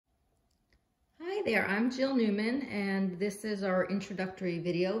Hi there, I'm Jill Newman, and this is our introductory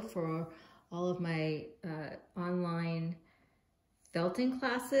video for all of my online felting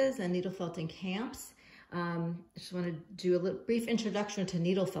classes and needle felting camps. I just want to do a little brief introduction to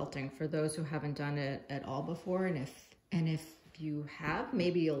needle felting for those who haven't done it at all before, and if you have,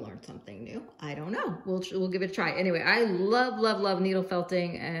 maybe you'll learn something new. I don't know. We'll give it a try. Anyway, I love needle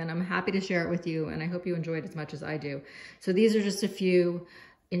felting, and I'm happy to share it with you, and I hope you enjoy it as much as I do. So these are just a few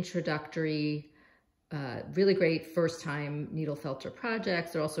introductory, really great first-time needle felter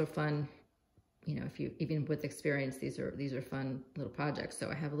projects. They're also fun, you know, if you even with experience, these are fun little projects.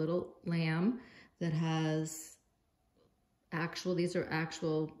 So I have a little lamb that has these are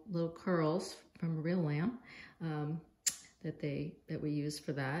actual little curls from a real lamb that we use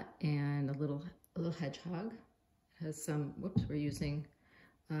for that, and a little hedgehog. It has some, whoops, we're using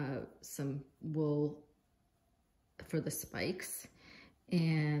some wool for the spikes.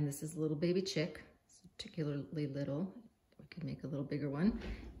 And this is a little baby chick. It's particularly little. We could make a little bigger one.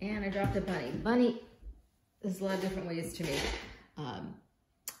 And I dropped a bunny. Bunny, there's a lot of different ways to make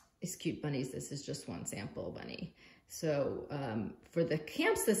these cute bunnies. This is just one sample bunny. So for the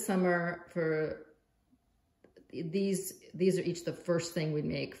camps this summer, for these are each the first thing we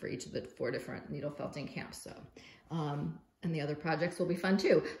make for each of the 4 different needle felting camps. So, and the other projects will be fun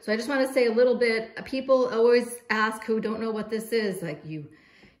too. So I just want to say a little bit, people always ask who don't know what this is, like you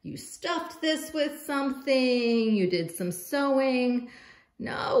stuffed this with something, you did some sewing.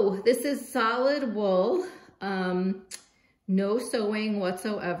 No, this is solid wool, no sewing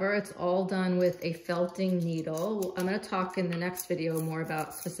whatsoever. It's all done with a felting needle. I'm going to talk in the next video more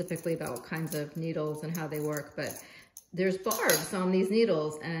specifically about what kinds of needles and how they work, but there's barbs on these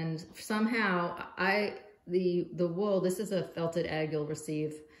needles, and somehow the wool, this is a felted egg. You'll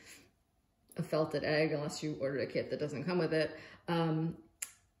receive a felted egg unless you ordered a kit that doesn't come with it.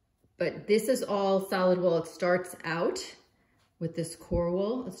 But this is all solid wool. It starts out with this core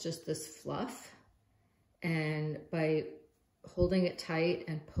wool. It's just this fluff. And by holding it tight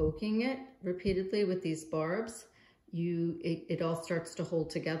and poking it repeatedly with these barbs, it all starts to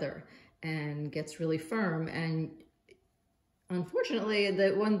hold together and gets really firm. And unfortunately,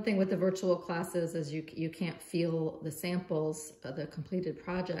 the one thing with the virtual classes is you can't feel the samples of the completed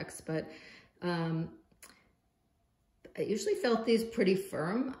projects, but I usually felt these pretty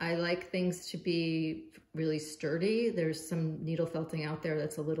firm. I like things to be really sturdy. There's some needle felting out there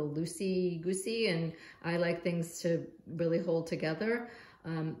that's a little loosey-goosey, and I like things to really hold together.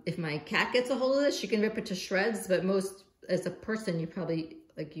 If my cat gets a hold of this, she can rip it to shreds, but as a person, you probably,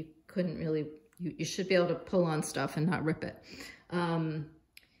 you couldn't really, you should be able to pull on stuff and not rip it.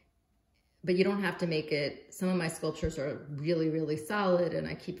 But you don't have to make it. Some of my sculptures are really solid, and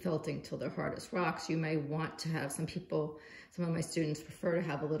I keep felting till they're hard as rocks. You may want to have, some of my students prefer to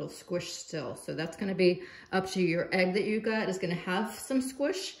have a little squish still. So that's gonna be up to your egg that you got is gonna have some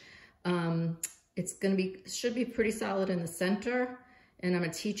squish. Should be pretty solid in the center. And I'm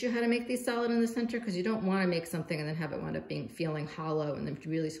gonna teach you how to make these solid in the center, because you don't wanna make something and then have it wind up feeling hollow and then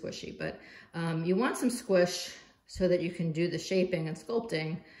really squishy. But you want some squish so that you can do the shaping and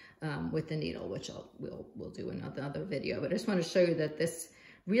sculpting with the needle, which we'll do another video. But I just want to show you that this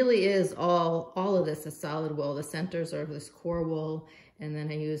really is all of this is solid wool. The centers are this core wool, and then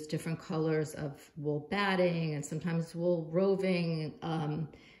I use different colors of wool batting and sometimes wool roving.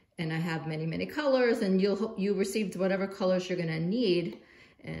 And I have many colors, and you received whatever colors you're gonna need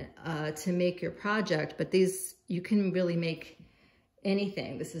to make your project. But these, you can really make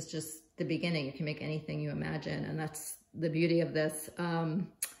anything. This is just the beginning. You can make anything you imagine, and that's the beauty of this.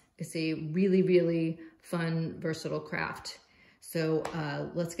 It's a really fun, versatile craft. So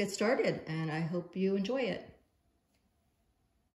let's get started, and I hope you enjoy it.